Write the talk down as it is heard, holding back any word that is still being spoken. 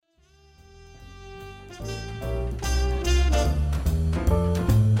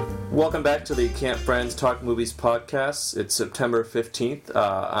Welcome back to the Camp Friends Talk Movies podcast. It's September 15th.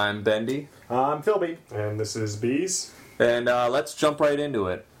 I'm Bendy. I'm Philby. And this is Bees. And let's jump right into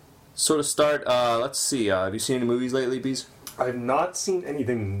it. So to start, let's see. Have you seen any movies lately, Bees? I've not seen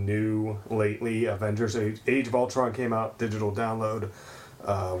anything new lately. Avengers Age of Ultron came out, digital download,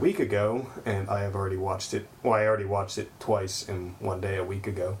 a week ago, and I have already watched it. Well, I already watched it twice in one day a week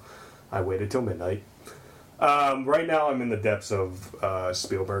ago. I waited till midnight. Right now I'm in the depths of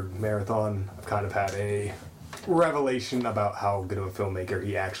Spielberg marathon. I've kind of had a revelation about how good of a filmmaker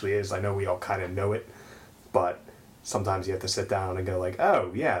he actually is. I know we all kind of know it, but sometimes you have to sit down and go like,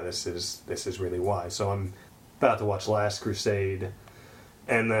 oh yeah, this is really why. So I'm about to watch Last Crusade,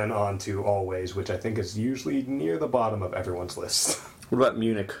 and then on to Always, which I think is usually near the bottom of everyone's list. What about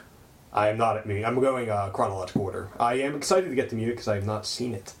Munich? I am not at Munich. I'm going chronological order. I am excited to get to Munich because I have not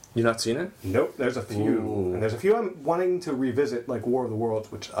seen it. You not seen it? Nope, there's a few. Ooh. And there's a few I'm wanting to revisit, like War of the Worlds,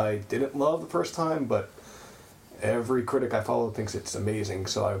 which I didn't love the first time, but every critic I follow thinks it's amazing,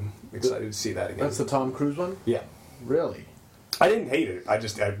 so I'm excited to see that again. That's the Tom Cruise one? Yeah. Really? I didn't hate it. I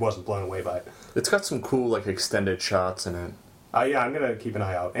wasn't blown away by it. It's got some cool, like, extended shots in it. Yeah, I'm going to keep an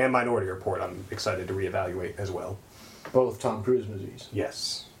eye out. And Minority Report, I'm excited to reevaluate as well. Both Tom Cruise movies?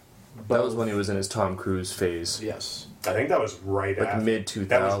 Yes. That was when he was in his Tom Cruise phase. Yes. I think that was right like after. mid-2000s,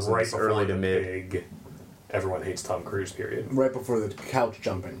 that was right before early to the mid. big Everyone Hates Tom Cruise period. Right before the couch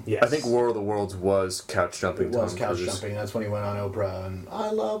jumping. Yes. I think War of the Worlds was couch jumping. It was Tom couch Cruise. jumping. That's when he went on Oprah and, I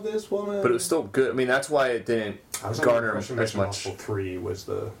love this woman. But it was still good. I mean, that's why it didn't I was under the garner impression as Mission much. Impossible 3 was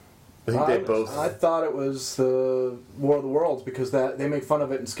the... I think they both... I thought it was the War of the Worlds because they make fun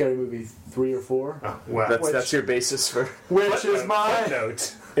of it in Scary Movie 3 or 4. Oh, wow. That's your basis for... Which is my...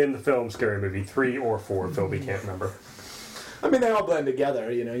 note in the film Scary Movie 3 or 4. Philby can't remember. I mean, they all blend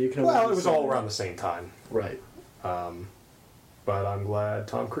together, you know. You can. Well, it was all around the same time. Right. But I'm glad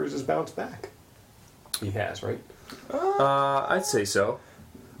Tom Cruise has bounced back. He has, right? I'd say so.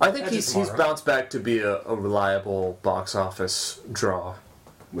 I think Edge of he's Tomorrow. bounced back to be a reliable box office draw.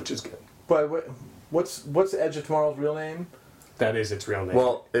 Which is good. But what's Edge of Tomorrow's real name? That is its real name.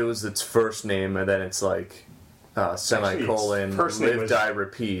 Well, it was its first name, and then it's like semicolon, its first name live, was- die,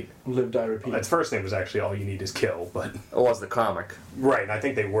 repeat. Live, Die, Repeat. its first name was actually All You Need Is Kill, but... It was the comic, Right, and I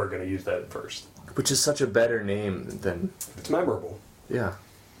think they were going to use that at first. which is such a better name than... It's memorable. Yeah.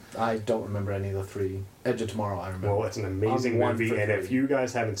 I don't remember any of the 3. Edge of Tomorrow, I remember. Well, it's an amazing I'm one movie, for and 3. if you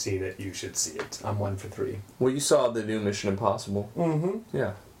guys haven't seen it, you should see it. I'm 1 for 3. Well, you saw the new Mission Impossible. Mm-hmm.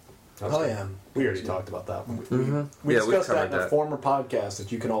 Yeah. Oh, yeah. We already talked about that one. Mm-hmm. We Yeah, we discussed that covered in a that. former podcast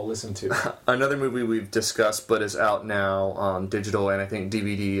that you can all listen to. Another movie we've discussed, but is out now on digital and I think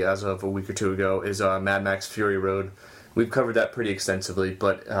DVD as of a week or two ago, is Mad Max Fury Road. We've covered that pretty extensively,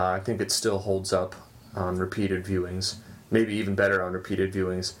 but I think it still holds up on repeated viewings. Maybe even better on repeated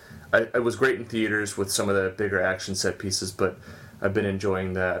viewings. It was great in theaters with some of the bigger action set pieces, but I've been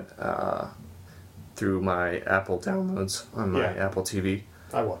enjoying that through my Apple downloads on my Apple TV.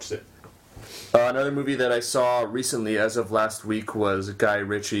 I watched it. Another movie that I saw recently, as of last week, was Guy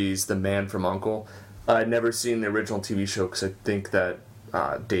Ritchie's The Man from U.N.C.L.E. I'd never seen the original TV show because I think that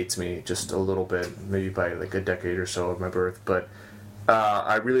dates me just a little bit, maybe by like a decade or so of my birth. But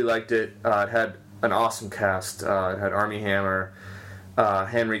I really liked it. It had an awesome cast. It had Armie Hammer,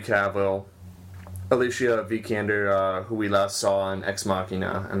 Henry Cavill, Alicia Vikander, who we last saw in Ex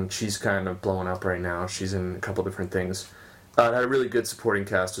Machina, and she's kind of blowing up right now. She's in a couple different things. It had a really good supporting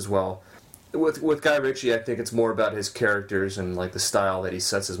cast as well. With Guy Ritchie, I think it's more about his characters and like the style that he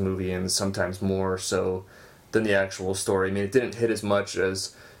sets his movie in, sometimes more so than the actual story. I mean, it didn't hit as much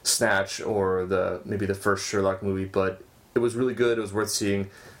as Snatch or maybe the first Sherlock movie, but it was really good. It was worth seeing.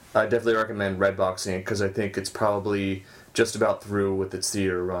 I definitely recommend Redboxing it because I think it's probably just about through with its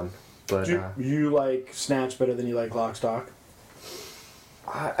theater run. But Do you like Snatch better than you like Lock, Stock?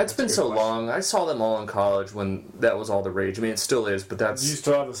 it's been so long. I saw them all in college when that was all the rage. I mean, it still is, but that's... Do you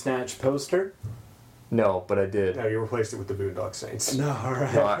still have the Snatch poster? No, but I did. No, you replaced it with the Boondock Saints. No,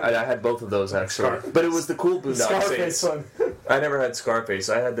 alright. No, I had both of those, actually. But it was the cool Boondock Scarface Saints. one. I never had Scarface.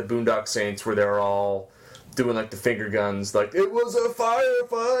 I had the Boondock Saints where they were all doing, like, the finger guns. Like, it was a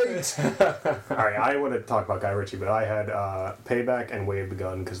firefight! Alright, I want to talk about Guy Ritchie, but I had Payback and Wave the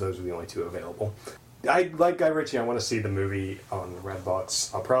Gun because those were the only two available. I like Guy Ritchie. I want to see the movie on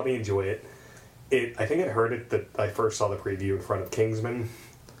Redbox. I'll probably enjoy it. I think it hurt it that I first saw the preview in front of Kingsman.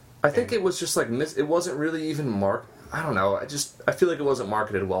 I think it was just, like, it wasn't really even I don't know. I feel like it wasn't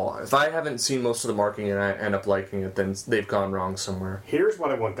marketed well. If I haven't seen most of the marketing and I end up liking it, then they've gone wrong somewhere. Here's what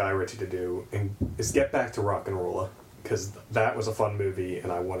I want Guy Ritchie to do, is get back to Rock and Rolla. because that was a fun movie,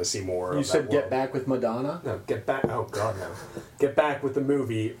 and I want to see more. You of said that Get world. Back with Madonna? No, Get Back. Oh God, no. Get Back with the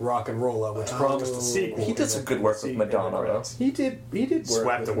movie Rock and Rolla, which promised a sequel. He did some good work with Madonna, though. He did work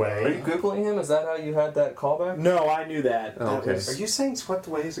Swept with Away. Are you Googling him? Is that how you had that callback? No, I knew that. Oh, That okay. was- Are you saying Swept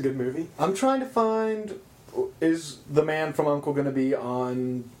Away is a good movie? I'm trying to find. Is The Man from U.N.C.L.E. going to be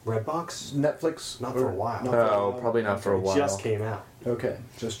on Redbox? Netflix? Not for a while. Not for a No, while? probably not for a It while. just came out. Okay,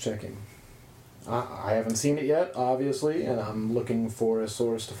 just checking. I haven't seen it yet, obviously, and I'm looking for a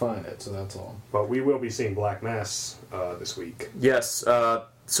source to find it, so that's all. But we will be seeing Black Mass this week. Yes.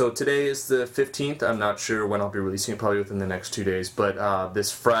 So today is the 15th. I'm not sure when I'll be releasing it, probably within the next 2 days. But this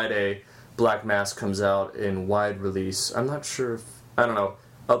Friday, Black Mass comes out in wide release. I'm not sure if... I don't know.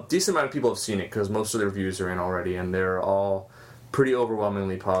 A decent amount of people have seen it because most of the reviews are in already, and they're all pretty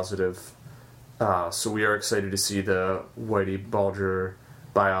overwhelmingly positive. So we are excited to see the Whitey Bulger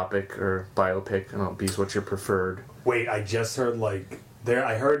biopic or biopic. I don't know, Bees, what's your preferred? Wait, I just heard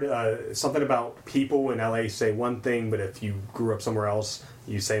I heard something about people in LA say one thing, but if you grew up somewhere else,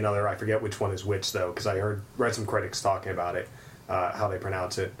 you say another. I forget which one is which though, because I read some critics talking about it, how they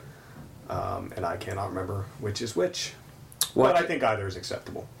pronounce it, and I cannot remember which is which. Well, But I think either is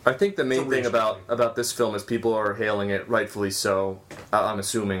acceptable. I think the main It's a thing regional about this film is people are hailing it, rightfully so. I'm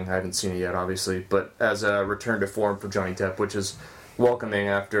assuming, I haven't seen it yet, obviously, but as a return to form for Johnny Depp, which is welcoming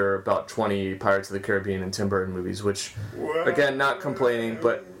after about 20 Pirates of the Caribbean and Tim Burton movies, which, again, not complaining,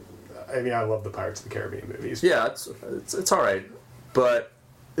 but... I mean, I love the Pirates of the Caribbean movies. Yeah, it's all right, but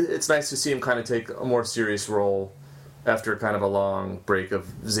it's nice to see him kind of take a more serious role after kind of a long break of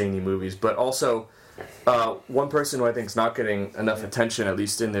zany movies, but also... one person who I think is not getting enough attention, at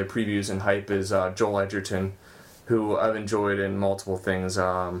least in their previews and hype, is Joel Edgerton, who I've enjoyed in multiple things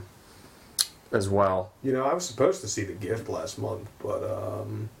as well. You know, I was supposed to see The Gift last month, but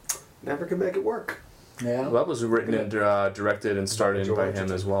never could make it work. Yeah. Well, that was written and directed and starred in Joel by him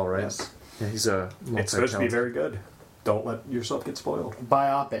Edgerton. as well, right? Yes. Yeah, he's a It's supposed to be multi-talented- very good. Don't let yourself get spoiled.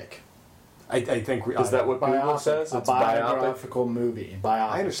 Biopic. I think... Is that what Google says? A It's biopic? biographical movie.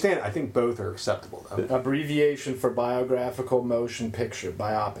 Biopic. I understand. I think both are acceptable, though. Abbreviation for biographical motion picture.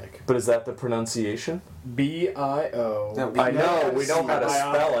 Biopic. But is that the pronunciation? B-I-O. No, I know, we know how to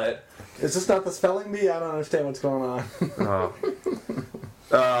spell it. Is this not the spelling bee? I don't understand what's going on.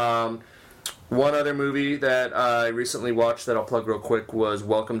 One other movie that I recently watched that I'll plug real quick was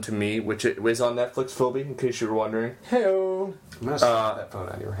Welcome to Me, which it was on Netflix, Philby, in case you were wondering. Hey-o. I'm going to slap that phone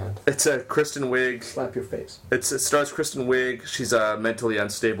out of your hand. It's a Kristen Wiig. Slap your face. It stars Kristen Wiig. She's a mentally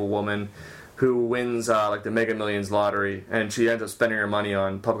unstable woman who wins like the Mega Millions lottery, and she ends up spending her money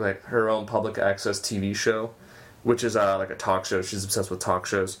on her own public access TV show, which is like a talk show. She's obsessed with talk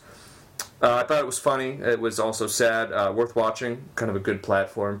shows. I thought it was funny. It was also sad, worth watching. Kind of a good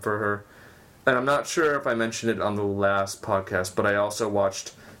platform for her. And I'm not sure if I mentioned it on the last podcast, but I also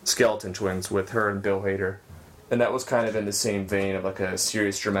watched Skeleton Twins with her and Bill Hader. And that was kind of in the same vein of like a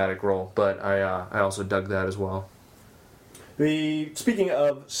serious dramatic role, but I also dug that as well. Speaking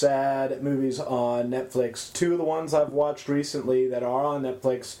of sad movies on Netflix, two of the ones I've watched recently that are on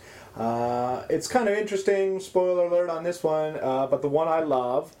Netflix, it's kind of interesting, spoiler alert on this one, but the one I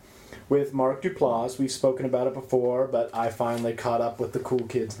love with Mark Duplass, we've spoken about it before, but I finally caught up with the cool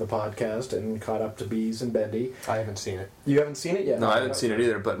kids in the podcast and caught up to Bees and Bendy. I haven't seen it. You haven't seen it yet? No, I haven't seen it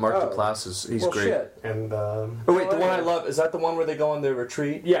either, but Mark Oh. Duplass he's Well, great. shit. And Oh wait, the Oh, one I yeah. love, is that the one where they go on the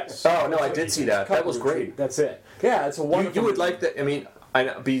retreat? Yes. Oh no, I did see that. That was Couple great. retreat. That's it. Yeah, it's a wonderful... You would like that. I mean, I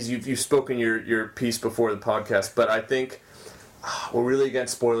know, Bees, you've spoken your piece before the podcast, but I think we're really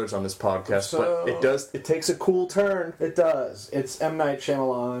against spoilers on this podcast. So- but it takes a cool turn. It does. It's M. Night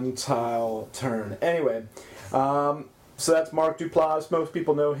Shyamalan style turn. Anyway, so that's Mark Duplass. Most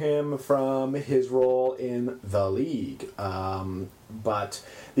people know him from his role in The League. But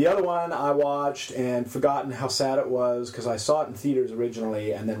the other one I watched and forgotten how sad it was because I saw it in theaters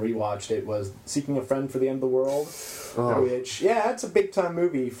originally and then rewatched it was Seeking a Friend for the End of the World. Oh. Which, yeah, it's a big time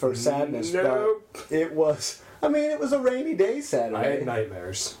movie for sadness. Nope. But it was... I mean, it was a rainy day Saturday. I had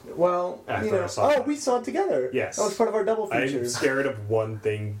nightmares. Well, After you know. I saw it. We saw it together. Yes. That was part of our double feature. I'm scared of one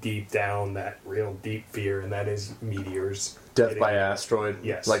thing deep down, that real deep fear, and that is meteors. Death by hitting- asteroid.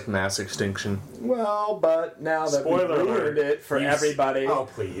 Yes. Like mass extinction. Well, but now that Spoiler we've alert. ruined it for everybody. Oh,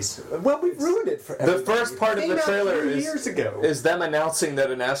 please. Well, we've ruined it for everybody. The first part of Came the out trailer 3 years ago. is them announcing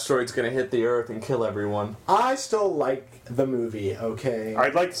that an asteroid's going to hit the Earth and kill everyone. I still like the movie, okay?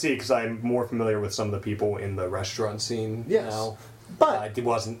 I'd like to see it because I'm more familiar with some of the people in the restaurant scene Yes. now. But It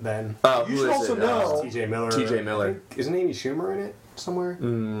wasn't then. You should also know- T.J. Miller. T.J. Miller. I think- Isn't Amy Schumer in it? somewhere?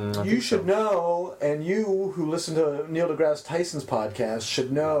 You should know, and you who listen to Neil deGrasse Tyson's podcast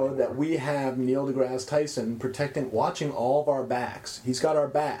should know that we have Neil deGrasse Tyson watching all of our backs. He's got our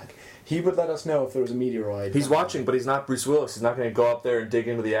back. He would let us know if there was a meteoroid. He's watching, but he's not Bruce Willis. He's not going to go up there and dig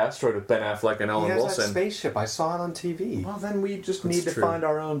into the asteroid with Ben Affleck and Owen He has Wilson. that spaceship. I saw it on TV. Well, then we just That's need to true. find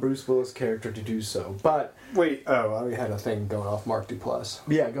our own Bruce Willis character to do so. But Wait, we had a thing going off Mark Duplass.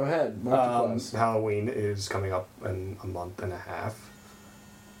 yeah, go ahead. Mark Duplass. Halloween is coming up in a month and a half.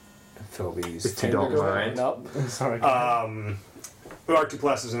 Philby's If you don't mind. Up. Sorry. Mark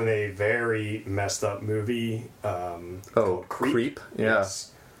Duplass is in a very messed up movie. Called Creep? Yeah.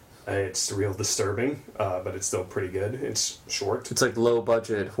 Yes. It's real disturbing, but it's still pretty good. It's short. It's like low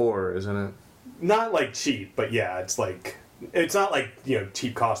budget horror, isn't it? Not like cheap, but yeah, it's not like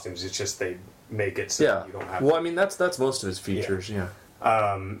cheap costumes. It's just they make it so Yeah. you don't have. Well, I mean that's most of his features. Yeah.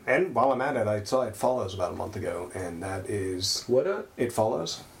 And while I'm at it, I saw It Follows about a month ago, and that is What? It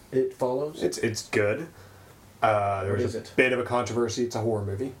Follows. It Follows? It's good. There was is a it? bit of a controversy. It's a horror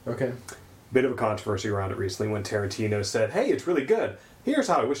movie. Okay. Bit of a controversy around it recently when Tarantino said, "Hey, it's really good. Here's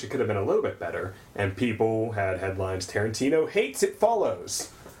how I wish it could have been a little bit better." And people had headlines, "Tarantino hates It Follows,"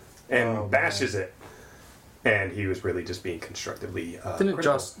 and bashes it. And he was really just being constructively Didn't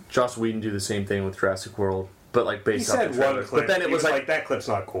critical. Joss Whedon do the same thing with Jurassic World, but like He based off said the one trailer? clip. But then it He was like that clip's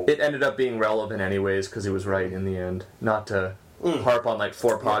not cool. it ended up being relevant anyways because he was right in the end. Not to harp on like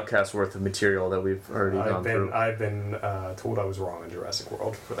 4 podcasts worth of material that we've already gone through. I've been told I was wrong in Jurassic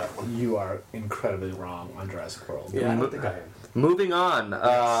World for that one. You are incredibly wrong on Jurassic World. Yeah, I don't think I am. Moving on.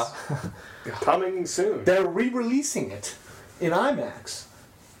 Coming soon. They're re-releasing it in IMAX.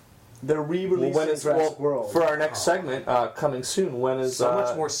 They're re-releasing Jurassic World. For our next segment, coming soon, when is... So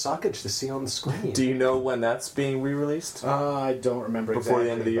much more suckage to see on the screen. Do you know when that's being re-released? I don't remember Before exactly.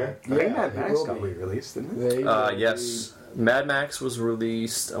 the end of the year? but I think yeah, Mad it Max will got be. re-released, didn't it? They will Yes. Mad Max was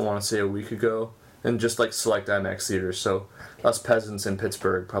released, I want to say a week ago, and just like select IMAX theaters, so us peasants in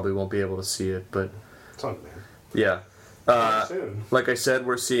Pittsburgh probably won't be able to see it, but It's on there. yeah. Soon. Like I said,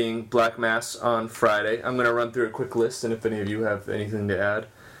 we're seeing Black Mass on Friday. I'm going to run through a quick list, and if any of you have anything to add.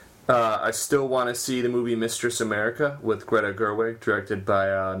 I still want to see the movie Mistress America with Greta Gerwig, directed by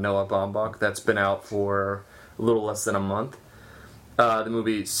Noah Baumbach. That's been out for a little less than a month. The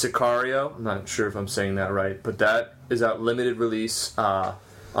movie Sicario, I'm not sure if I'm saying that right, but that is out limited release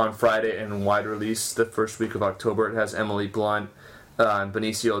on Friday and wide release the first week of October. It has Emily Blunt and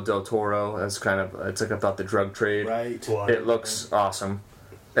Benicio del Toro as it's like about the drug trade. Right. It looks awesome,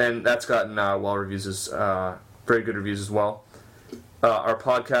 and that's gotten very good reviews as well. Our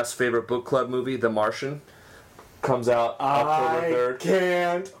podcast's favorite book club movie, The Martian, comes out October 3rd. I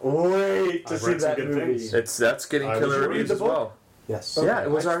can't wait to I've see read some that good movie. things. That's getting Did killer you read reviews the as book? well. Yes. Yeah, it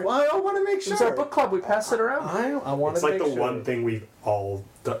was our I want to make it sure. was our book club. We passed it around. I want It's to like make the sure. one thing we've all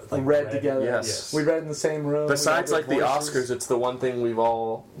read together. Yes. We read in the same room. Besides we like had the good voices. Oscars, it's the one thing we've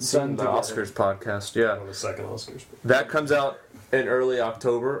all seen the together. Oscars podcast. Yeah. On the second Oscars. That comes out in early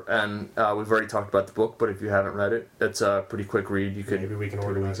October, and we've already talked about the book, but if you haven't read it, it's a pretty quick read. You could Maybe we can do the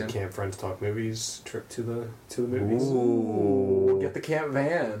organize a weekend. Camp Friends Talk Movies trip to the movies. Ooh. Get the camp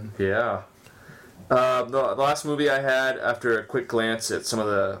van. Yeah. The last movie I had after a quick glance at some of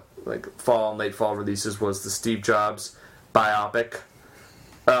the fall and late fall releases was the Steve Jobs biopic,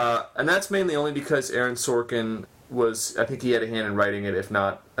 and that's mainly only because Aaron Sorkin I think he had a hand in writing it, if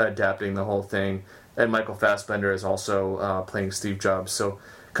not adapting the whole thing, and Michael Fassbender is also playing Steve Jobs. So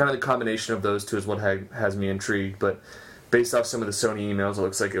kind of the combination of those two is what has me intrigued. But based off some of the Sony emails, it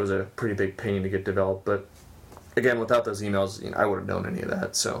looks like it was a pretty big pain to get developed. But again, without those emails, I would have known any of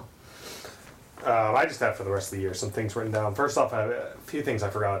that. So. I just have for the rest of the year some things written down. First off, I have a few things I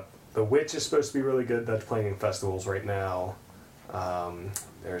forgot. The Witch is supposed to be really good. That's playing in festivals right now.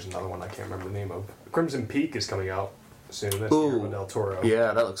 There's another one I can't remember the name of. Crimson Peak is coming out soon. That's Guillermo del Toro.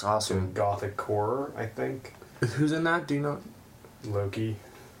 Yeah, that looks Some awesome. gothic horror, I think. Who's in that? Do you know? Loki.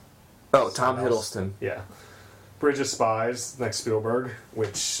 Oh, Tom Someone else. Hiddleston. Yeah. Bridge of Spies, next Spielberg,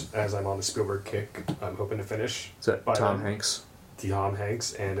 which, as I'm on the Spielberg kick, I'm hoping to finish. Is that By Tom then. Hanks? Tom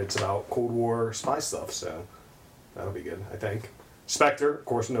Hanks, and it's about Cold War spy stuff, so that'll be good, I think. Spectre, of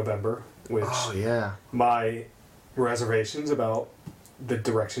course, in November, which Oh, yeah. my reservations about the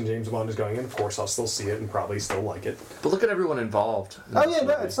direction James Bond is going in, of course, I'll still see it and probably still like it. But look at everyone involved. in Oh, this yeah,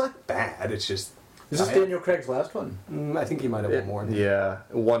 no, movie. it's not bad, it's just... Is this Daniel Craig's last one? I think he might have one more. Yeah,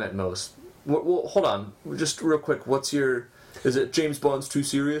 one at most. Well, hold on. Just real quick, what's your... Is it James Bond's too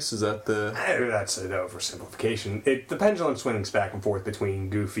serious? Is that the... That's an oversimplification. The pendulum swings back and forth between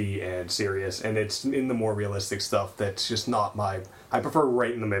goofy and serious, and it's in the more realistic stuff that's just not my... I prefer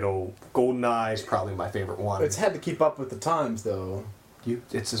right in the middle. GoldenEye is probably my favorite one. It's had to keep up with the times, though.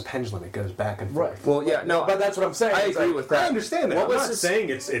 It's this pendulum. It goes back and forth. Right. Well, yeah, no, But that's what I'm saying. I It's agree like, with that. I understand that. What I'm was not his- saying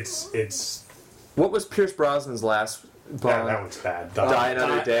it's What was Pierce Brosnan's last Bond? that one's bad. Die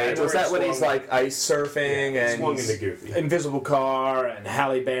Another Day. Was that when he's swung- like ice surfing and swung he's- into goofy? Invisible Car and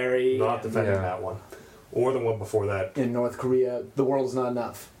Halle Berry. Not defending Yeah. that one, or the one before that. In North Korea, The World's Not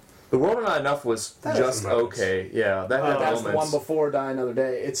Enough. The World Not Enough was That had just some moments. okay. Yeah, that had That's the one moments. before Die Another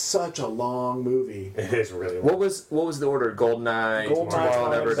Day. It's such a long movie. It is really. What was the order? GoldenEye, GoldenEye,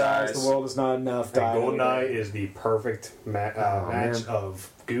 Tomorrow Never Dies. The World Is Not Enough. Die And Another GoldenEye Day. is the perfect match man. of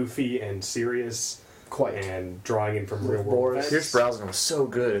goofy and serious, Quite. and drawing in from real With world Boris. events. Pierce Brosnan was so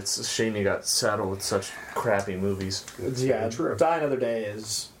good. It's a shame he got saddled with such crappy movies. It's Yeah, very true. Die Another Day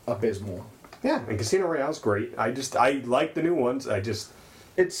is abysmal. Yeah, and Casino Royale's great. I like the new ones. I just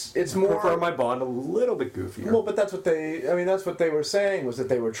It's more prefer my Bond a little bit goofier. Well, but that's what they were saying was that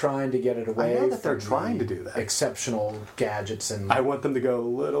they were trying to get it away. I know that they're from trying the to do that. Exceptional gadgets and I want them to go a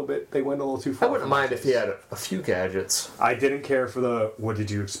little bit. They went a little too I far. wouldn't mind if he had a few gadgets. I didn't care for the "What did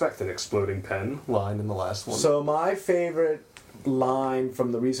you expect? An exploding pen" line in the last one. So my favorite line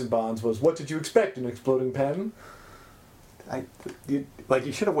from the recent Bonds was, "What did you expect? An exploding pen?"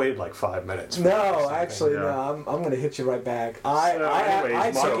 you should have waited like 5 minutes. for No, something. actually, yeah. no. I'm going to hit you right back. So, anyways,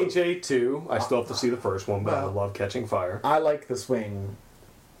 I Mockingjay 2. I still have to see the first one, but I love Catching Fire. I like the swing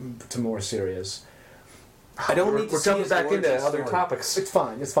to more serious. I don't We're jumping back into other topics. It's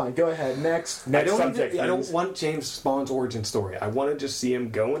fine. It's fine. Go ahead. Next I don't, subject. I don't please. want James Bond's origin story. I want to just see him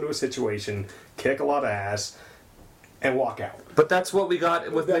go into a situation, kick a lot of ass, and walk out. But that's what we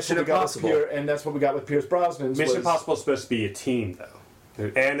got with That's Mission what we got with Impossible. and that's what we got with Pierce Brosnan. Mission Impossible is supposed to be a team, though.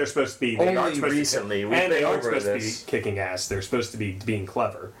 And they're supposed to be... Only they aren't supposed recently. To, We've and been they aren't over supposed this. to be kicking ass. They're supposed to be being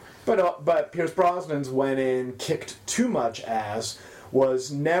clever. But Pierce Brosnan's went in, kicked too much ass,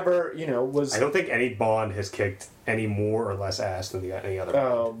 was never, was... I don't think any Bond has kicked any more or less ass than any other Bond.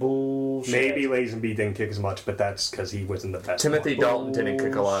 Oh, bullshit. Maybe Lazenby didn't kick as much, but that's because he wasn't the best Timothy Bond. Dalton didn't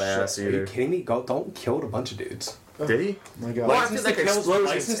kick a lot of ass Are you either. kidding me? Dalton killed a bunch of dudes. Did he? My God. Well, I License feel like to Kill- explosions.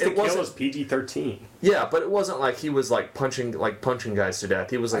 License to It Kill wasn't. is PG-13. Yeah, but it wasn't like he was like punching guys to death.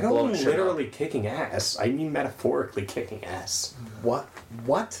 He was I like don't blowing mean shit literally kicking ass. I mean metaphorically kicking ass. What?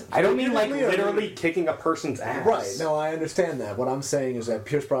 What? I don't mean like Figuratively or- literally kicking a person's ass. Right. No, I understand that. What I'm saying is that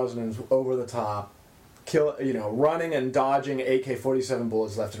Pierce Brosnan's over the top, running and dodging AK-47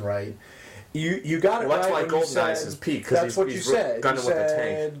 bullets left and right. You got it Well, that's right why when you GoldenEye's said- his peak, 'cause That's what you he's said. gunning You with a tank.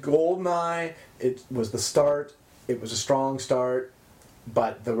 said GoldenEye. It was the start. It was a strong start,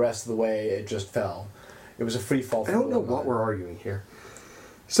 but the rest of the way it just fell. It was a free fall. I don't know what we're arguing here.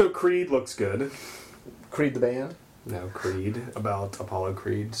 So Creed looks good. Creed the band. No, Creed, about Apollo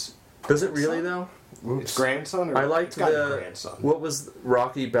Creed's Does it really though? its grandson. Or I liked it's gotta be the grandson. what was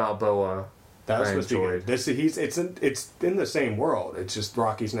Rocky Balboa. That's I supposed to be enjoyed. good. It's in the same world. It's just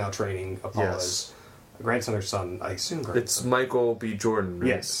Rocky's now training Apollo's grandson or son. I assume grandson. It's Michael B. Jordan. Right?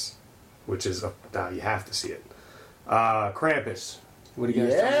 Yes, which is you have to see it. Krampus. What do you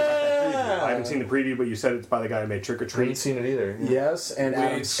guys tell me about that Yeah. preview? I haven't seen the preview, but you said it's by the guy who made Trick or I haven't Treat. seen it either. Yes, and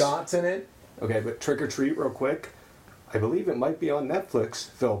Adam Which- Scott's in it. Okay, but Trick or Treat, real quick. I believe it might be on Netflix.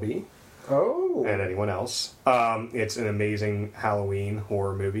 Philby Oh. and anyone else. It's an amazing Halloween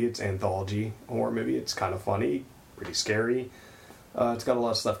horror movie. It's an anthology horror movie. It's kind of funny, pretty scary. It's got a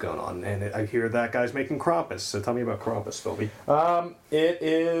lot of stuff going on, and I hear that guy's making Krampus. So tell me about Krampus, Philby. It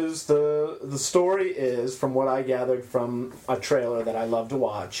is the story is, from what I gathered from a trailer that I love to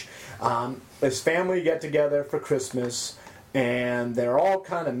watch, this family get together for Christmas, and they're all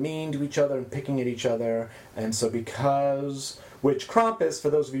kind of mean to each other and picking at each other, and so which Krampus, for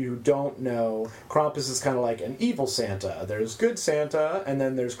those of you who don't know, Krampus is kind of like an evil Santa. There's good Santa, and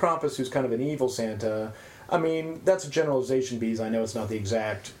then there's Krampus, who's kind of an evil Santa. I mean, that's a generalization, Bees. I know it's not the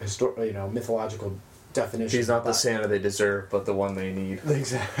exact mythological definition. He's not the but- Santa they deserve, but the one they need.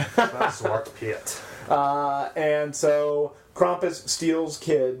 Exactly. Swart Piet. And so Krampus steals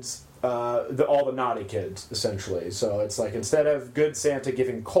kids, all the naughty kids, essentially. So it's like, instead of good Santa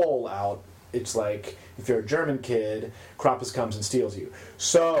giving coal out, it's like, if you're a German kid, Krampus comes and steals you.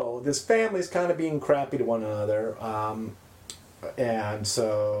 So this family's kind of being crappy to one another. And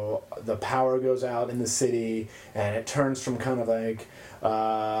so the power goes out in the city, and it turns from kind of like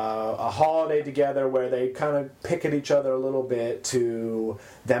a holiday together where they kind of pick at each other a little bit to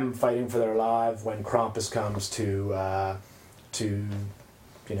them fighting for their lives when Krampus comes to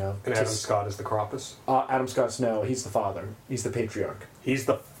you know. And Adam Scott is the Krampus? Adam Scott's no, he's the father. He's the patriarch. He's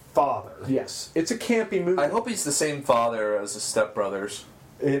the father. Yes. It's a campy movie. I hope he's the same father as the Step Brothers.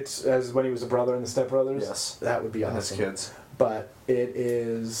 It's as when he was a brother in the Step Brothers? Yes. That would be And awesome. his kids. But it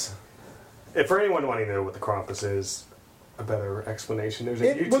is... If for anyone wanting to know what the Krampus is, a better explanation, there's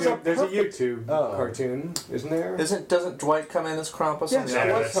It was a perfect- YouTube Oh. cartoon, isn't there? Doesn't Dwight come in as Krampus? Yes, Yeah, Dwight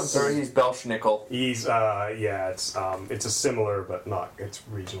that's- comes Or in. he's Belschnickel. He's it's a similar but not, it's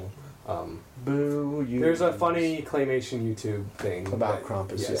regional. Boo, you... There's a funny claymation YouTube thing About that-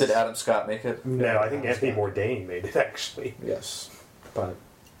 Krampus, yes. yes. Did Adam Scott make it? No, I think Adam Anthony Scott. Bourdain made it actually. Yes. But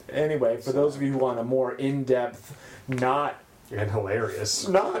anyway, for those of you who want a more in-depth, not And hilarious.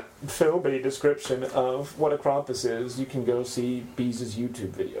 filmy description of what a Krampus is, you can go see Bees' YouTube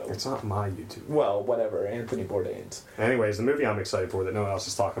video. It's not my YouTube. Well, whatever, Anthony Bourdain's. Anyways, the movie I'm excited for that no one else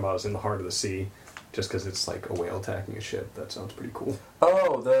is talking about is In the Heart of the Sea, just because it's like a whale attacking a ship. That sounds pretty cool.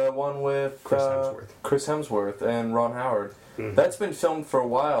 Oh, the one with Chris Hemsworth and Ron Howard. Mhm. That's been filmed for a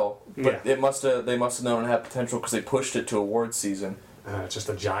while, but Yeah. they must have known it had potential because they pushed it to awards season. It's just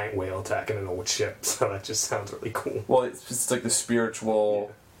a giant whale attacking an old ship, so that just sounds really cool. Well, it's like the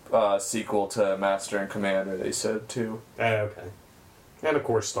spiritual sequel to Master and Commander. They said too. Okay. And of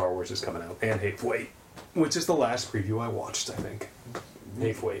course, Star Wars is coming out, and Hateful Eight, which is the last preview I watched, I think.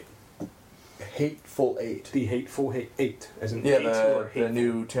 Hateful Eight. Hateful Eight. The Hateful Eight, as in Yeah, eight or the hateful.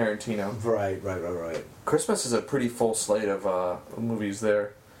 new Tarantino. Right. Christmas is a pretty full slate of movies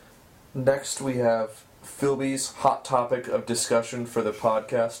there. Next, we have Philby's hot topic of discussion for the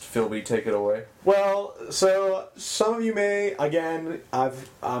podcast. Philby, take it away. Well, so some of you may, again,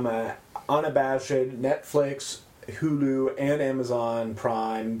 I'm a unabashed Netflix, Hulu, and Amazon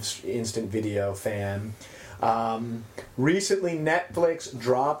Prime instant video fan. Recently, Netflix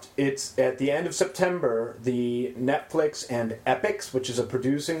dropped at the end of September, the Netflix and Epix, which is a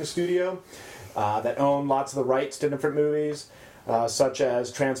producing studio that own lots of the rights to different movies, such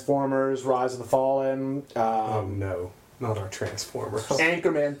as Transformers, Rise of the Fallen, Oh no, not our Transformers.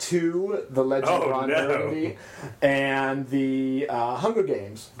 Anchorman 2, The Legend of Oh, Ron no. Burgundy, and the Hunger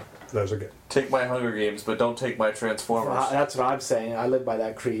Games. Those are good. Take my Hunger Games, but don't take my Transformers. That's what I'm saying. I live by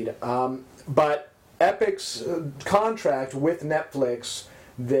that creed. But Epic's contract with Netflix,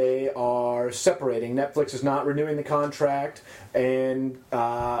 they are separating. Netflix is not renewing the contract, and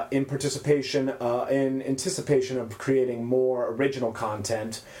in anticipation of creating more original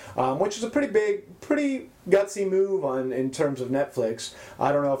content, which is a pretty gutsy move in terms of Netflix.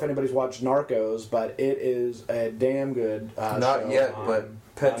 I don't know if anybody's watched Narcos, but it is a damn good show. Not yet, on- but on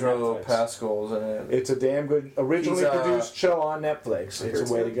Pedro Netflix. Pascal's in it. It's a damn good originally He's, produced show on Netflix. It's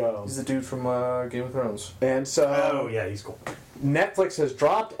a way to go. He's the dude from Game of Thrones. And so Oh yeah, he's cool. Netflix has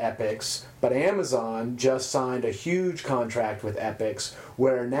dropped Epix, but Amazon just signed a huge contract with Epix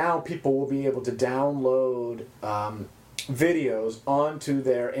where now people will be able to download videos onto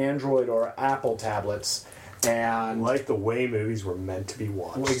their Android or Apple tablets and Like the way movies were meant to be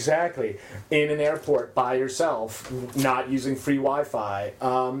watched. exactly in an airport by yourself, not using free Wi-Fi.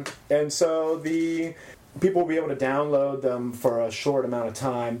 And so the people will be able to download them for a short amount of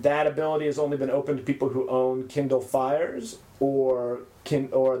time. That ability has only been open to people who own Kindle Fires or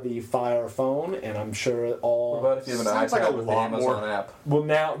the Fire phone, and I'm sure all. What about if you have an Sounds like iPad a with the lot Amazon more- app? Well,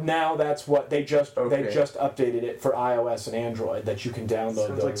 now that's what they just Okay. updated it for iOS and Android that you can download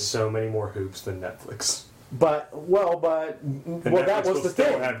Sounds those. like so many more hoops than Netflix. But And that Netflix was will the still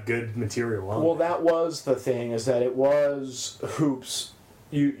thing. have good material on. Well, that was the thing, is that it was hoops.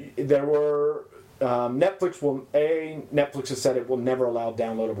 There were Netflix has said it will never allow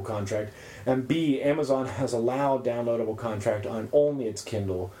downloadable contract, and B, Amazon has allowed downloadable contract on only its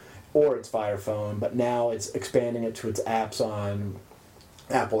Kindle or its Fire phone, but now it's expanding it to its apps on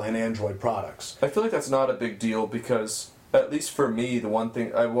Apple and Android products. I feel like that's not a big deal because, at least for me, the one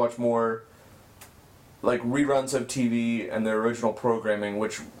thing I watch more like reruns of TV and their original programming,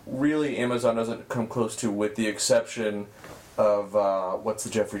 which really Amazon doesn't come close to, with the exception of what's the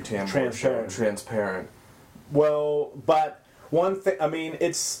Jeffrey Tambor show? Transparent. Transparent. Well, but one thing, I mean,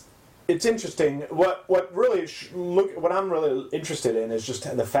 it's interesting. What I'm really interested in is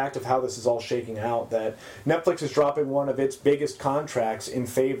just the fact of how this is all shaking out. That Netflix is dropping one of its biggest contracts in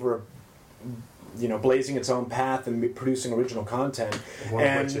favor of, blazing its own path and producing original content. One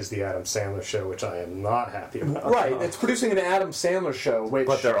of which is the Adam Sandler show, which I am not happy about. Right, it's producing an Adam Sandler show, which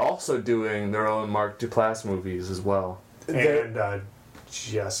But they're also doing their own Mark Duplass movies as well. they're- And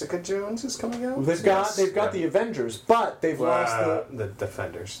Jessica Jones is coming out. they've got the Avengers, but they've lost the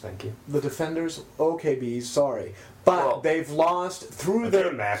Defenders. Thank you. the Defenders. Okay, bees, sorry, but Well, they've lost through They're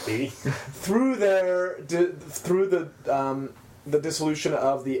their Mappy. through the the dissolution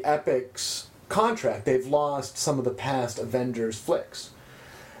of the Epic's contract, they've lost some of the past Avengers flicks.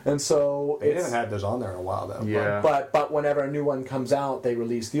 And so They haven't had those on there in a while, though. Yeah. but whenever a new one comes out, they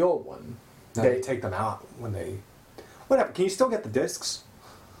release the old one. No, they take them out when they... Whatever. Can you still get the discs?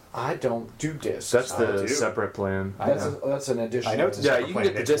 I don't do discs. That's I the do. separate plan. That's an addition. I know it's a Yeah, separate you can plan.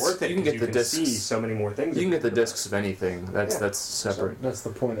 get the It's discs- worth it you can 'cause get the can see discs. so many more things. You can get the if do discs of anything. That's Yeah. separate. That's the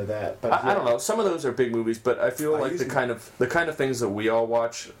point of that. But I don't know. Some of those are big movies, but I feel I like the usually- kind of things that we all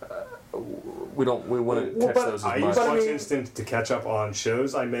watch, we want to Well, catch but those I as used much. to But I watch mean- Instant to catch up on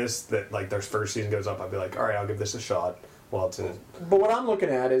shows I missed that, like, their first season goes up. I'd be like, all right, I'll give this a shot while it's in it. But what I'm looking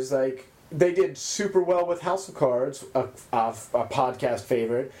at is like they did super well with House of Cards, a podcast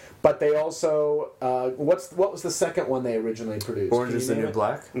favorite. But they also what was the second one they originally produced? Orange Can is you the name New it?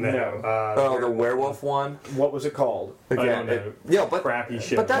 Black. No. Oh, the werewolf one. What was it called? Again, don't know. but Crappy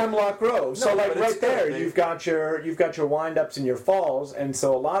shit. but that- Hemlock Grove. So No, like but it's right there, good. you've got your wind ups and your falls, and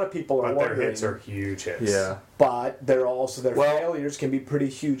so a lot of people are But their wondering. hits are huge hits. yeah. But they're also their Well- failures can be pretty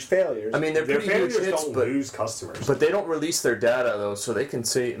huge failures. I mean, they're Their pretty huge failures hits, don't but lose customers. they don't release their data though, so they can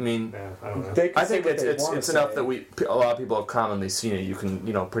say. I mean, yeah, I don't know. they can I say think what it's they it's wanna it's enough say. that a lot of people have commonly seen it. You can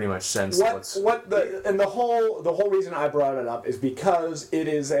pretty much sense what's. The whole reason I brought it up is because it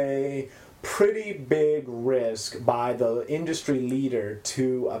is a pretty big risk by the industry leader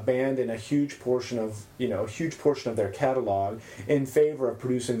to abandon a huge portion of their catalog in favor of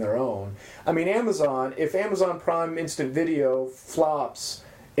producing their own. I mean, if Amazon Prime Instant Video flops,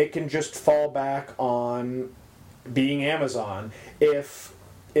 it can just fall back on being Amazon. If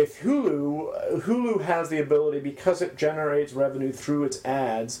Hulu has the ability, because it generates revenue through its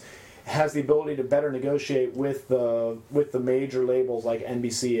ads, has the ability to better negotiate with the major labels like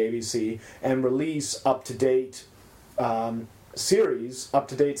NBC, ABC, and release up-to-date series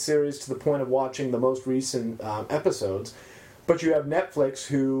to the point of watching the most recent episodes. But you have Netflix,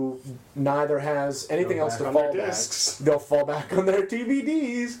 who neither has anything Go else to back on fall their back. discs. They'll fall back on their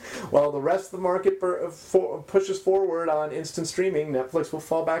DVDs, while the rest of the market pushes forward on instant streaming. Netflix will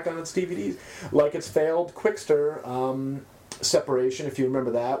fall back on its DVDs, like its failed Quickster separation, if you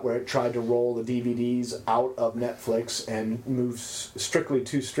remember that, where it tried to roll the DVDs out of Netflix and move strictly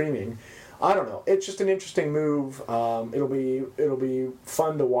to streaming. I don't know. It's just an interesting move. It'll be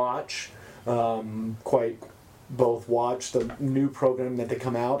fun to watch. Both watch the new program that they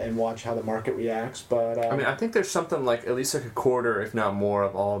come out and watch how the market reacts. But I mean, I think there's something like at least like a quarter, if not more,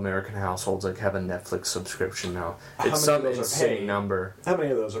 of all American households like have a Netflix subscription now. How It's many of some those are insane paid? number. how many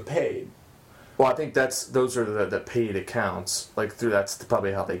of those are paid? Well, I think those are the paid accounts. Like that's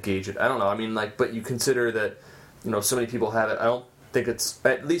probably how they gauge it. I don't know. I mean, like, but you consider that so many people have it. I don't think it's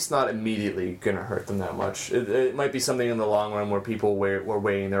at least not immediately going to hurt them that much. It might be something in the long run where people were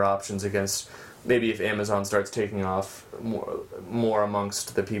weighing their options against. Maybe if Amazon starts taking off more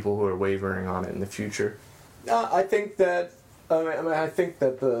amongst the people who are wavering on it in the future. I think that I think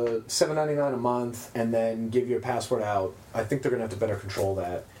that the $7.99 a month and then give your password out. I think they're going to have to better control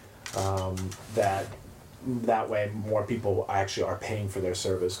that. That way, more people actually are paying for their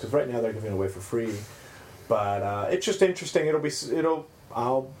service, because right now they're giving it away for free. But it's just interesting.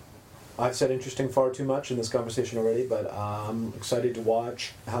 I've said interesting far too much in this conversation already, but I'm excited to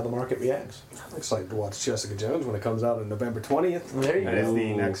watch how the market reacts. I'm excited to watch Jessica Jones when it comes out on November 20th. There you That is go.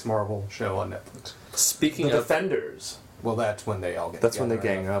 the next Marvel show on Netflix. Speaking The of Defenders. Well, that's when they all get That's when they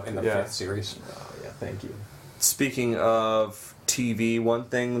together gang up, in the yeah. 5th series. Oh, yeah, thank you. Speaking of TV, one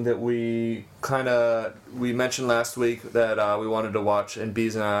thing that we mentioned last week that we wanted to watch, and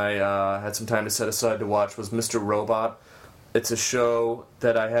Bees and I had some time to set aside to watch, was Mr. Robot. It's a show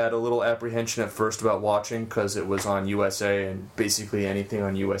that I had a little apprehension at first about watching because it was on USA, and basically anything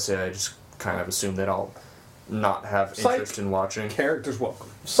on USA I just kind of assume that I'll not have Psych. interest in watching. Characters welcome.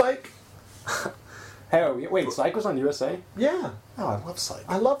 Psych. Hey, wait, Psych was on USA? Yeah, Oh, I love Psych.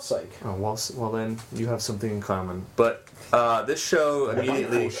 I love Psych. Oh, well then you have something in common. But this show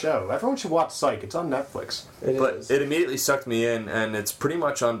immediately... Cool show. Everyone should watch Psych. It's on Netflix. It immediately sucked me in, and it's pretty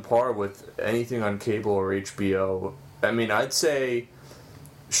much on par with anything on cable or HBO. I mean, I'd say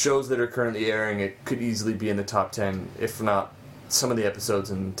shows that are currently airing, it could easily be in the top 10, if not some of the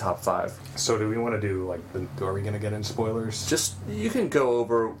episodes in the top 5. So do we want to do, are we going to get into spoilers? Just, you can go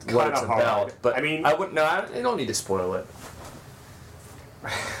over what Kinda it's hard. about, but I mean- I don't need to spoil it.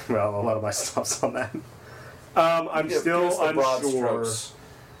 Well, a lot of my stuff's on that. I'm Give still us the broad unsure. strokes.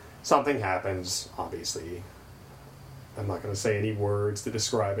 Something happens, obviously. I'm not going to say any words to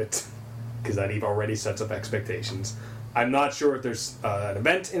describe it, because that already sets up expectations. I'm not sure if there's an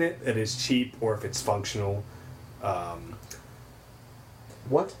event in it that is cheap or if it's functional.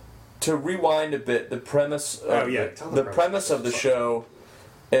 What? to rewind a bit, the premise of the premise of the show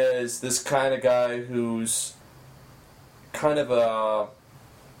is this kind of guy who's kind of a,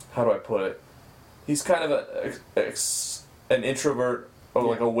 how do I put it? He's kind of an introvert, or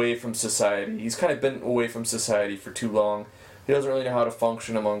like away from society. He's kind of been away from society for too long. He doesn't really know how to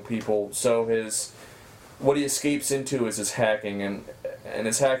function among people. So what he escapes into is his hacking, and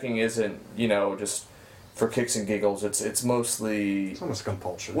his hacking isn't, just for kicks and giggles. It's mostly... It's almost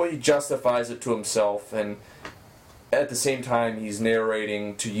compulsion. Well, he justifies it to himself, and at the same time he's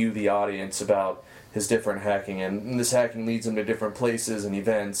narrating to you, the audience, about his different hacking, and this hacking leads him to different places and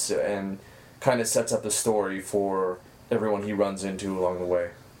events, and kind of sets up the story for everyone he runs into along the way.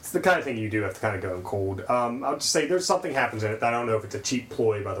 It's the kind of thing you do have to kind of go in cold. I'll just say there's something happens in it. I don't know if it's a cheap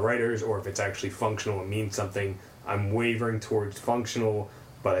ploy by the writers or if it's actually functional and means something. I'm wavering towards functional,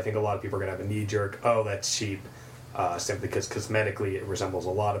 but I think a lot of people are going to have a knee-jerk, oh, that's cheap, simply because cosmetically it resembles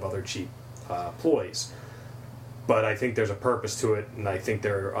a lot of other cheap ploys. But I think there's a purpose to it, and I think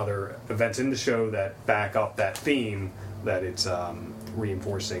there are other events in the show that back up that theme that it's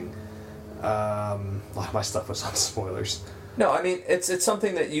reinforcing. A lot of my stuff was on spoilers. No, I mean, it's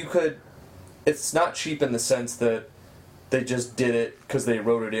something that you could... It's not cheap in the sense that they just did it because they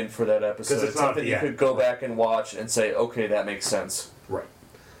wrote it in for that episode. It's something you could go back and watch and say, okay, that makes sense. Right.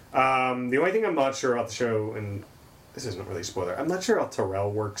 The only thing I'm not sure about the show, and this isn't really a spoiler, I'm not sure how Terrell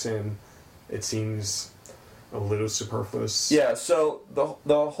works in. It seems a little superfluous. Yeah, so the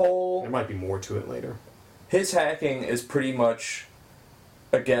whole... There might be more to it later. His hacking is pretty much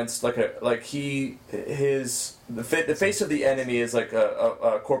against the face of the enemy is like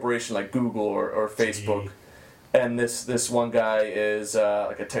a corporation like Google or Facebook, and this one guy is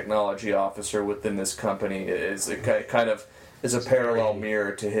like a technology officer within this company. Is a kind of is a parallel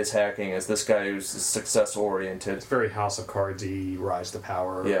mirror to his hacking as this guy who's success oriented. It's very House of Cards-y, rise to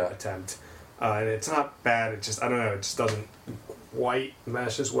power attempt, and it's not bad. It just, I don't know, it just doesn't quite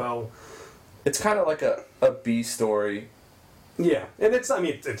mesh as well. It's kind of like a B story. Yeah, and it's not,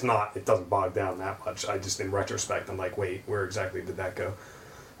 it doesn't bog down that much. I just, in retrospect, I'm like, wait, where exactly did that go?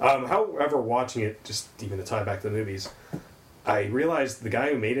 However, watching it, just even to tie back to the movies, I realized the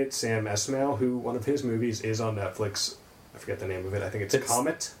guy who made it, Sam Esmail, who one of his movies is on Netflix. I forget the name of it. I think it's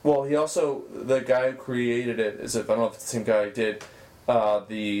Comet. Well, he also, the guy who created it, I don't know if it's the same guy who did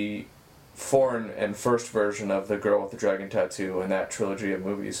the foreign and first version of The Girl with the Dragon Tattoo and that trilogy of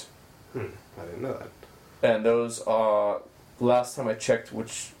movies. I didn't know that. And those are... Last time I checked,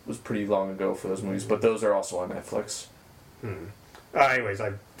 which was pretty long ago for those movies, but those are also on Netflix. Anyways,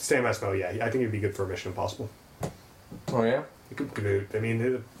 Sam Esmail, I think it'd be good for Mission Impossible. Oh, yeah? It could, I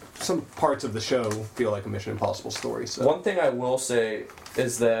mean, some parts of the show feel like a Mission Impossible story. So. One thing I will say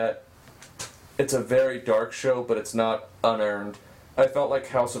is that it's a very dark show, but it's not unearned. I felt like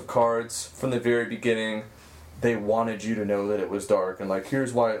House of Cards, from the very beginning, they wanted you to know that it was dark, and like,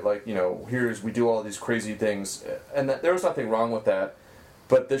 here's why, like, we do all these crazy things, and there was nothing wrong with that,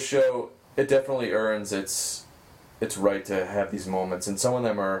 but this show, it definitely earns its right to have these moments, and some of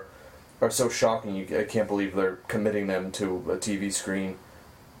them are so shocking, I can't believe they're committing them to a TV screen,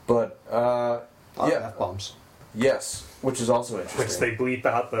 but, F-bombs. Yes, which is also interesting. Which they bleep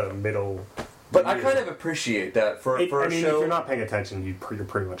out the middle... But I kind of appreciate that for a show. If you're not paying attention, you're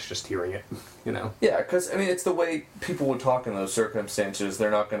pretty much just hearing it, Yeah, because, it's the way people would talk in those circumstances. They're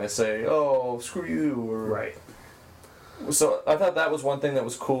not going to say, oh, screw you, or... Right. So I thought that was one thing that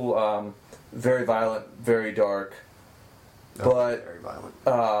was cool. Very violent, very dark. But very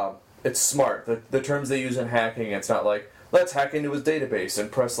violent. It's smart. The terms they use in hacking, it's not like, let's hack into his database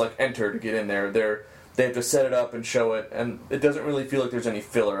and press, like, enter to get in there. They have to set it up and show it, and it doesn't really feel like there's any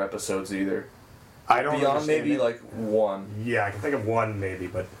filler episodes either. I don't Beyond maybe like one. Yeah, I can think of one maybe,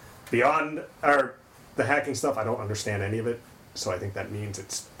 but beyond the hacking stuff, I don't understand any of it. So I think that means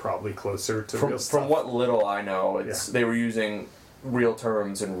it's probably closer to real stuff. From what little I know, they were using real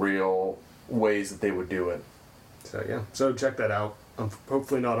terms and real ways that they would do it. So yeah, so check that out.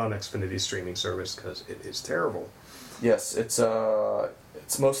 Hopefully not on Xfinity's streaming service because it is terrible. Yes, it's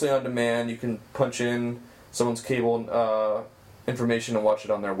mostly on demand. You can punch in someone's cable information and watch it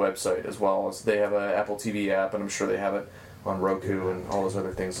on their website, as well as they have an Apple TV app, and I'm sure they have it on Roku and all those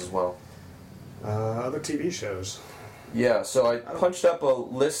other things as well. Other TV shows. Yeah, so I punched up a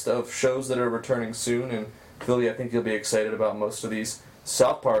list of shows that are returning soon, and Philly, I think you'll be excited about most of these.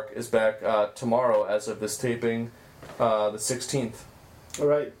 South Park is back tomorrow as of this taping, the 16th. All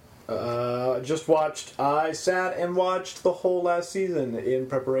right. I sat and watched the whole last season in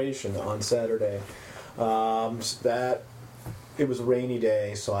preparation on Saturday. It was a rainy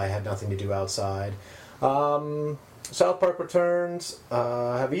day, so I had nothing to do outside. South Park returns.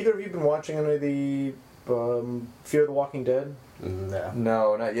 Have either of you been watching any of the Fear the Walking Dead? No.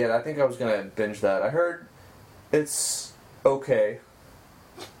 No, not yet. I think I was gonna binge that. I heard it's okay.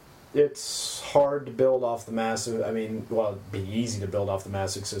 It's hard to build off the massive. I mean, well, it'd be easy to build off the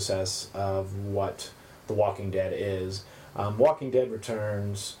massive success of what The Walking Dead is. Walking Dead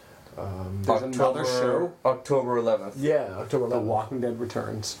returns. There's another show? October 11th. Yeah, October 11th. The Walking Dead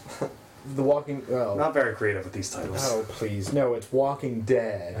returns. The Walking. Oh, Not very creative with these titles. oh, please. No, it's Walking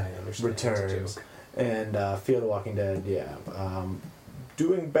Dead I understand. It's a returns. joke. And Fear the Walking Dead, yeah.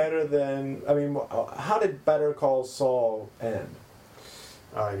 Doing better than. I mean, how did Better Call Saul end?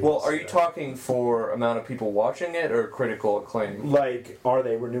 I need Well, to are see you that. talking for amount of people watching it or critical acclaim? Like, are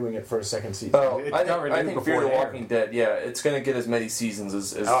they renewing it for a second season? Oh, It I got think renewed Fear before the it Walking Dead, yeah, it's going to get as many seasons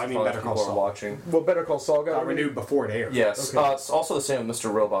as Oh, I mean fun as Better Call people are Saul. watching. Well, Better Call Saul got Got renewed before it aired. Yes, Okay. it's also the same with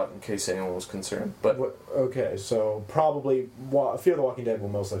Mr. Robot, in case anyone was concerned. But Okay, so probably Fear the Walking Dead will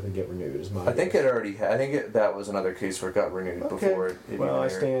most likely get renewed. Is my I think guess. it already had. I think that was another case where it got renewed before it Well, even I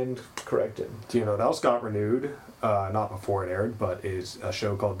aired. stand corrected. Do you know what else got renewed? Not before it aired, but is a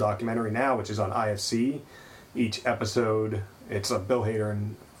show called Documentary Now, which is on IFC. Each episode, it's Bill Hader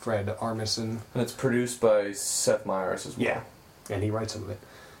and Fred Armisen. And it's produced by Seth Meyers as well. Yeah, and he writes some of it.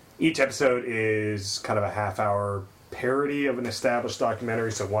 Each episode is kind of a half-hour parody of an established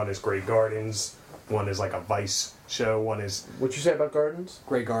documentary. So one is Grey Gardens, one is like a Vice show, one is What'd you say about Gardens?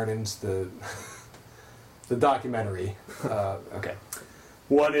 Grey Gardens, the documentary. Okay.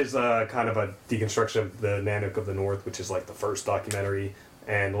 One is kind of a deconstruction of the Nanook of the North, which is like the first documentary,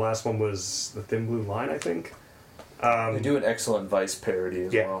 and the last one was The Thin Blue Line, I think. They do an excellent Vice parody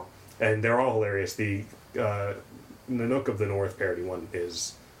as Yeah. well. And they're all hilarious. The Nanook of the North parody one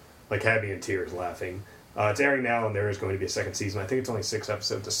is like had me in tears laughing. It's airing now, and there is going to be a second season. I think it's only 6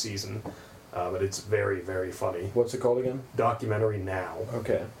 episodes a season, but it's very, very funny. What's it called again? Documentary Now.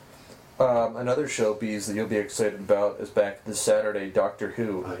 Okay. Another show, Bees, that you'll be excited about is back this Saturday, Doctor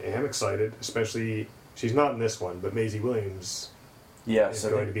Who. I am excited, especially she's not in this one, but Maisie Williams. Yes, Is I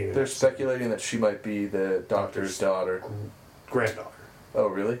going think to be in the they're next season. speculating that she might be the Doctor's daughter. Granddaughter. Oh,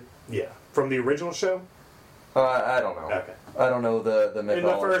 really? Yeah. From the original show? I don't know. Okay. I don't know the mythology. In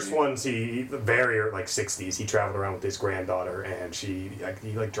the first ones, he very like 60s. He traveled around with his granddaughter, and he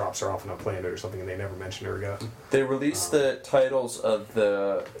like drops her off on a planet or something, and they never mention her again. They released the titles of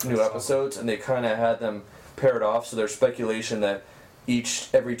the new saw episodes, and they kind of had them paired off. So there's speculation that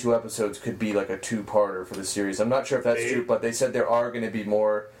every 2 episodes could be like a 2-parter for the series. I'm not sure if that's true, but they said there are going to be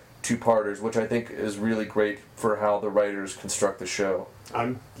more 2-parters, which I think is really great for how the writers construct the show.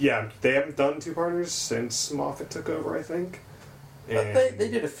 They haven't done 2-parters since Moffat took over, I think. And They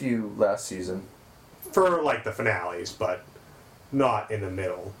did a few last season, for like the finales, but not in the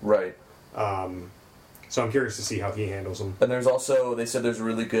middle. right? So I'm curious to see how he handles them. And there's also, they said there's a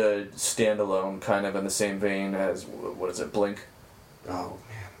really good standalone, kind of in the same vein as, what is it, Blink? Oh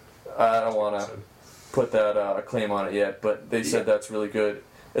man, I don't want to put that claim on it yet, but they said that's really good.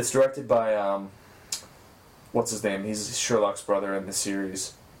 It's directed by, what's his name? He's Sherlock's brother in the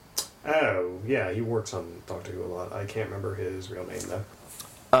series. Oh yeah, he works on Doctor Who a lot. I can't remember his real name though.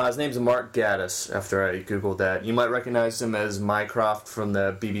 His name's Mark Gatiss, after I googled that. You might recognize him as Mycroft from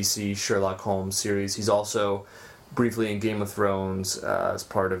the BBC Sherlock Holmes series. He's also briefly in Game of Thrones as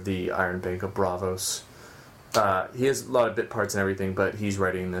part of the Iron Bank of Bravos. He has a lot of bit parts and everything, but he's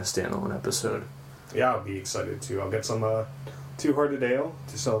writing the standalone episode. Yeah, I'll be excited too. I'll get some Too Hard to Dale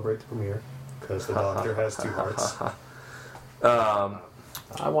to celebrate the premiere because the Doctor has 2 hearts.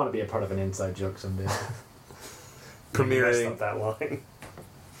 I want to be a part of an inside joke someday. You messed Premiering. up that line.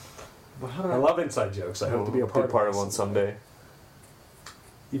 Well, how did I love inside jokes. I hope to be a part of one someday.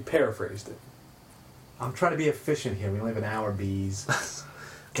 You paraphrased it. I'm trying to be efficient here. We only have an hour, Bees.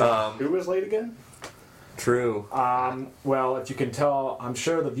 Who was late again? True. Well, if you can tell, I'm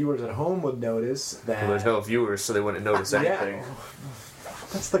sure the viewers at home would notice that. There's no viewers, so they wouldn't notice anything. Yeah.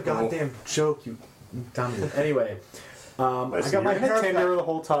 That's the goddamn joke, you dummy. Anyway, I got my hair tender cut. the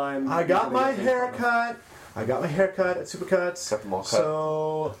whole time. I got my hair cut. I got my hair cut at Supercuts. Got them all cut.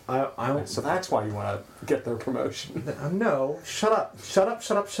 So I So that's why you want to get their promotion. no, shut up.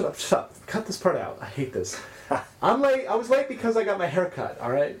 Cut this part out. I hate this. I'm late. I was late because I got my hair cut,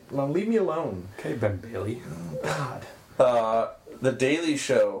 all right? Well, leave me alone. Okay, Ben Bailey. God. The Daily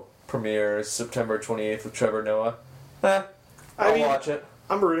Show premieres September 28th with Trevor Noah. I'll watch it.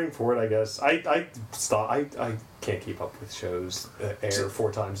 I'm rooting for it, I guess. I can't keep up with shows that air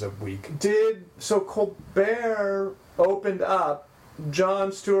 4 times a week. So Colbert opened up.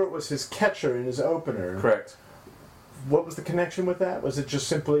 Jon Stewart was his catcher in his opener. Correct. What was the connection with that? Was it just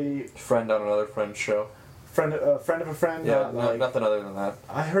simply Friend on another friend's show. friend of a friend. Yeah, not like, nothing other than that.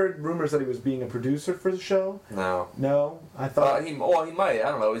 I heard rumors that he was being a producer for the show. No. No, I thought He might. I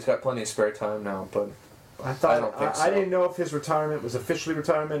don't know. He's got plenty of spare time now, but I thought I don't think so. I didn't know if his retirement was officially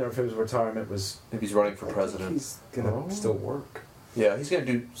retirement or if his retirement was. if he's running for I think president. he's gonna still work. Yeah, he's gonna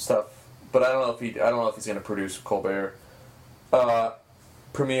do stuff, but I don't know if he's gonna produce Colbert.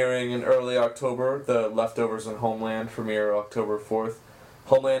 Premiering in early October, The Leftovers and Homeland premiere October 4th.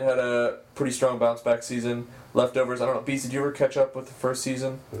 Homeland had a pretty strong bounce back season. Leftovers, I don't know. Beast, did you ever catch up with the first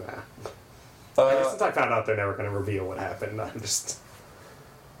season? Nah. Since I found out they're never going to reveal what happened, I understand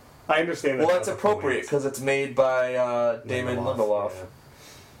that. Well, that's appropriate because it's made by Damon Lindelof. Yeah.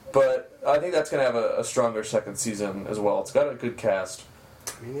 But I think that's going to have a stronger second season as well. It's got a good cast.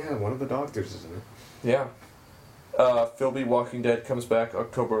 I mean, yeah, one of the doctors, isn't it? Yeah. Philby Walking Dead comes back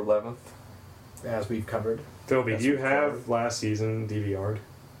October 11th. As we've covered. Philby, That's do you what have last season DVR'd?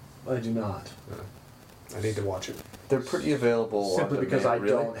 I do not. I need to watch it. They're pretty available. Simply on because demand, I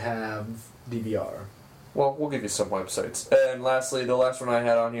really. don't have DVR. Well, we'll give you some websites. And lastly, the last one I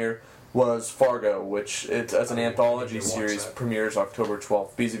had on here was Fargo, which as an I anthology need to watch series that. premieres October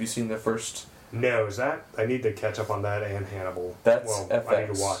 12th. Bees, have you seen the first? No, is that? I need to catch up on that and Hannibal. That's well, I need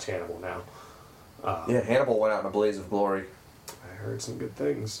FX. to watch Hannibal now. Yeah, Hannibal went out in a blaze of glory. I heard some good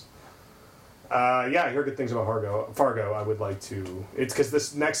things. Yeah, I heard good things about Fargo. I would like to. It's because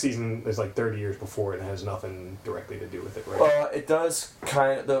this next season is like 30 years before it has nothing directly to do with it, right? It does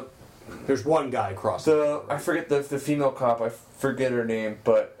kind of There's one guy across I forget the female cop. I forget her name,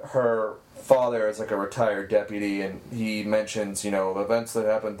 but her father is like a retired deputy, and he mentions events that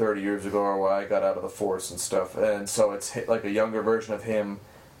happened 30 years ago or why I got out of the force and stuff. And so it's like a younger version of him,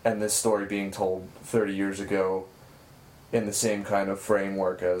 and this story being told 30 years ago, in the same kind of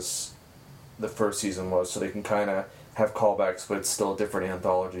framework as the first season was, so they can kind of have callbacks, but it's still a different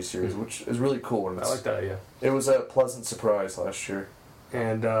anthology series, which is really cool. And I like that idea. It was a pleasant surprise last year.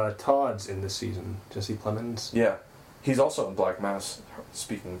 And Todd's in this season. Jesse Plemons. Yeah, he's also in Black Mass.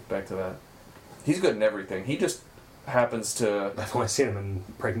 Speaking back to that, he's good in everything. He just happens to. I've only seen him in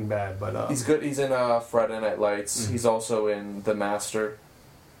Breaking Bad, but He's good. He's in Friday Night Lights. He's also in The Master.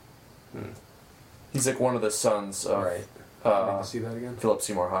 He's like one of the sons of right. I need to see that again. Philip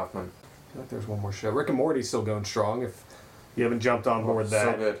Seymour Hoffman. I feel like there's one more show. Rick and Morty's still going strong. If you haven't jumped on board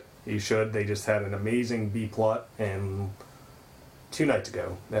that, So good. you should. They just had an amazing B plot, and 2 nights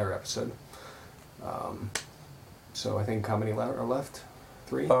ago, their episode. So I think how many are left?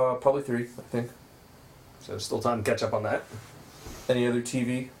 3? Probably 3, I think. So still time to catch up on that. Any other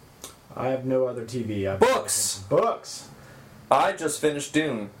TV? I have no other TV. Books! Books! I just finished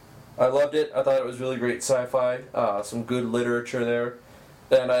Dune. I loved it. I thought it was really great sci-fi. Some good literature there.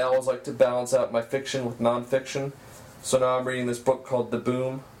 And I always like to balance out my fiction with non-fiction. So now I'm reading this book called The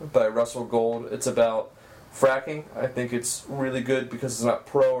Boom by Russell Gold. It's about fracking. I think it's really good because it's not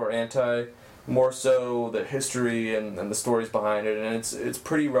pro or anti, more so the history and the stories behind it. And it's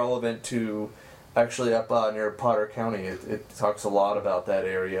pretty relevant to actually up near Potter County. It talks a lot about that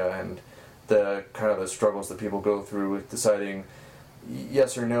area and the kind of the struggles that people go through with deciding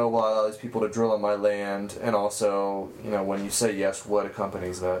yes or no will I allow these people to drill on my land, and also, when you say yes, what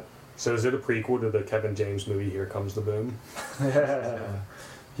accompanies that. So is it a prequel to the Kevin James movie Here Comes the Boom?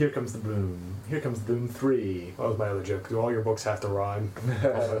 Here comes the boom. Here comes the boom 3. That was my other joke. Do all your books have to rhyme?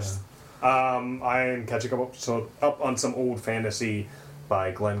 Almost. I am catching up on some old fantasy by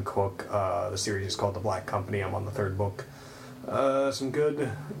Glenn Cook. The series is called The Black Company. I'm on the 3rd book. Some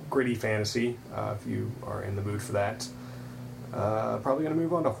good, gritty fantasy, if you are in the mood for that. Probably going to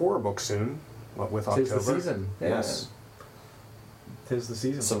move on to horror books soon, with October. Tis the season. Yes. Tis the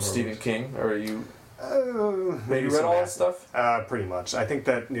season. Some for Stephen books. King, or are you... Maybe you read some all that that. stuff? Pretty much. I think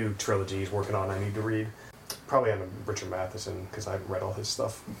that new trilogy he's working on I need to read. Probably haven't Richard Matheson, because I haven't read all his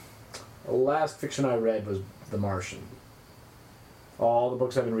stuff. The last fiction I read was The Martian. All the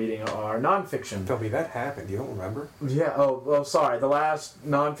books I've been reading are nonfiction. Philby, that happened. You don't remember? Yeah. Oh, sorry. The last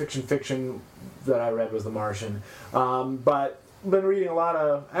nonfiction fiction that I read was The Martian. But been reading a lot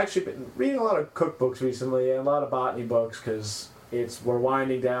of cookbooks recently and a lot of botany books because we're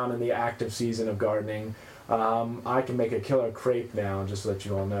winding down in the active season of gardening. I can make a killer crepe now, just to let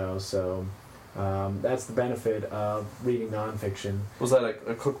you all know. So that's the benefit of reading nonfiction. Was that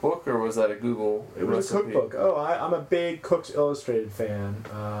a cookbook, or was that a Google It was recipe? a cookbook. Oh, I'm a big Cooks Illustrated fan.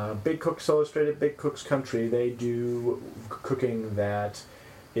 Big Cooks Illustrated, Big Cooks Country. They do cooking that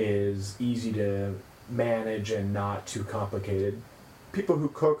is easy to manage and not too complicated. People who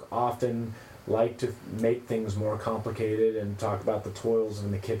cook often like to make things more complicated and talk about the toils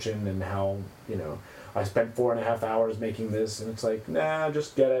in the kitchen and how, I spent 4.5 hours making this, and it's like, nah,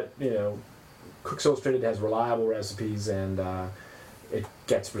 just get it, Cooks Illustrated has reliable recipes and it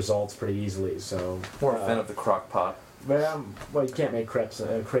gets results pretty easily. So More a fan of the crock pot. well, you can't make crepes in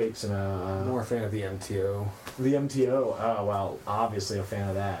a More a fan of the MTO. the MTO. Oh well, obviously a fan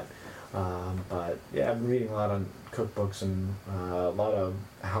of that. But yeah, I've been reading a lot on cookbooks and a lot of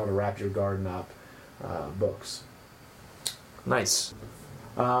how to wrap your garden up books. Nice.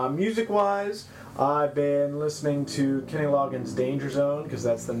 Music-wise, I've been listening to Kenny Loggins' Danger Zone because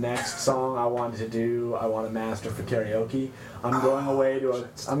that's the next song I wanted to do. I want to master for karaoke. I'm going away to a.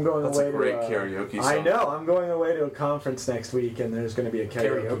 I'm going That's away a great to a karaoke song. I know. I'm going away to a conference next week, and there's going to be a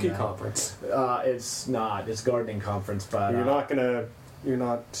karaoke Karaoke night. conference. It's not. It's gardening conference, but You're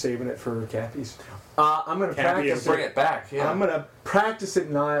not saving it for Cappy's. I'm going to practice Bring it back, yeah. I'm going to practice it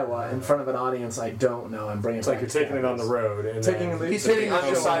in Iowa in front of an audience I don't know and bring it It's back. like you're to taking it on the campus. road. And Taking then- the- He's Taking hitting the show on the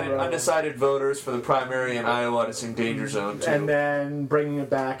undecided, road. undecided voters for the primary in Iowa to sing Danger Zone, too. And then bringing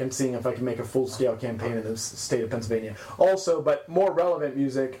it back and seeing if I can make a full-scale campaign in the state of Pennsylvania. Also, but more relevant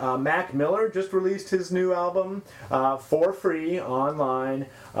music, Mac Miller just released his new album for free online.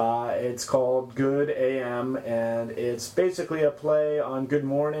 It's called Good AM, and it's basically a play on Good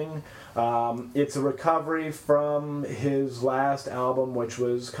Morning. It's a recovery from his last album, which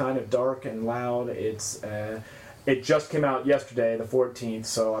was kind of dark and loud. It just came out yesterday, the 14th,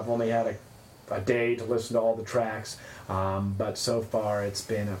 so I've only had a day to listen to all the tracks. But so far, it's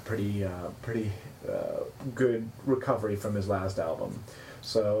been a pretty good recovery from his last album.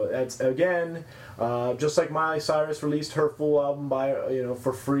 So that's again, just like Miley Cyrus released her full album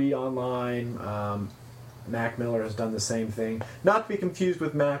for free online. Mac Miller has done the same thing. Not to be confused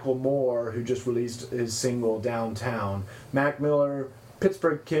with Macklemore, who just released his single Downtown. Mac Miller,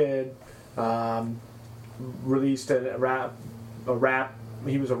 Pittsburgh kid, released a rap.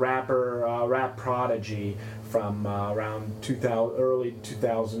 He was a rapper, rap prodigy from around early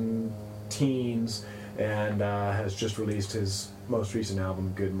 2000 teens, and has just released his most recent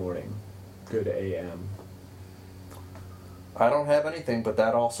album, Good Morning, Good AM. I don't have anything, but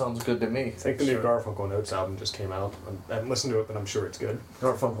that all sounds good to me. I think the new Garfunkel Notes album just came out. I haven't listened to it, but I'm sure it's good.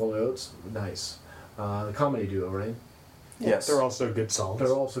 Garfunkel Oates, nice. The comedy duo, right? Yes. They're also good songs. They're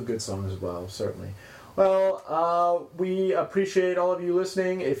also good songs as well, certainly. Well, we appreciate all of you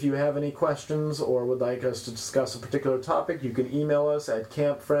listening. If you have any questions or would like us to discuss a particular topic, you can email us at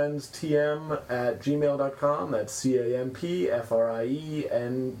campfriendstm@gmail.com. That's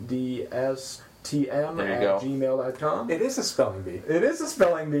campfriendstm@gmail.com. It is a spelling bee. It is a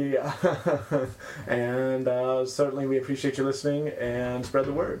spelling bee. And certainly we appreciate you listening and spread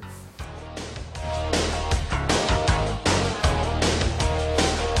the word.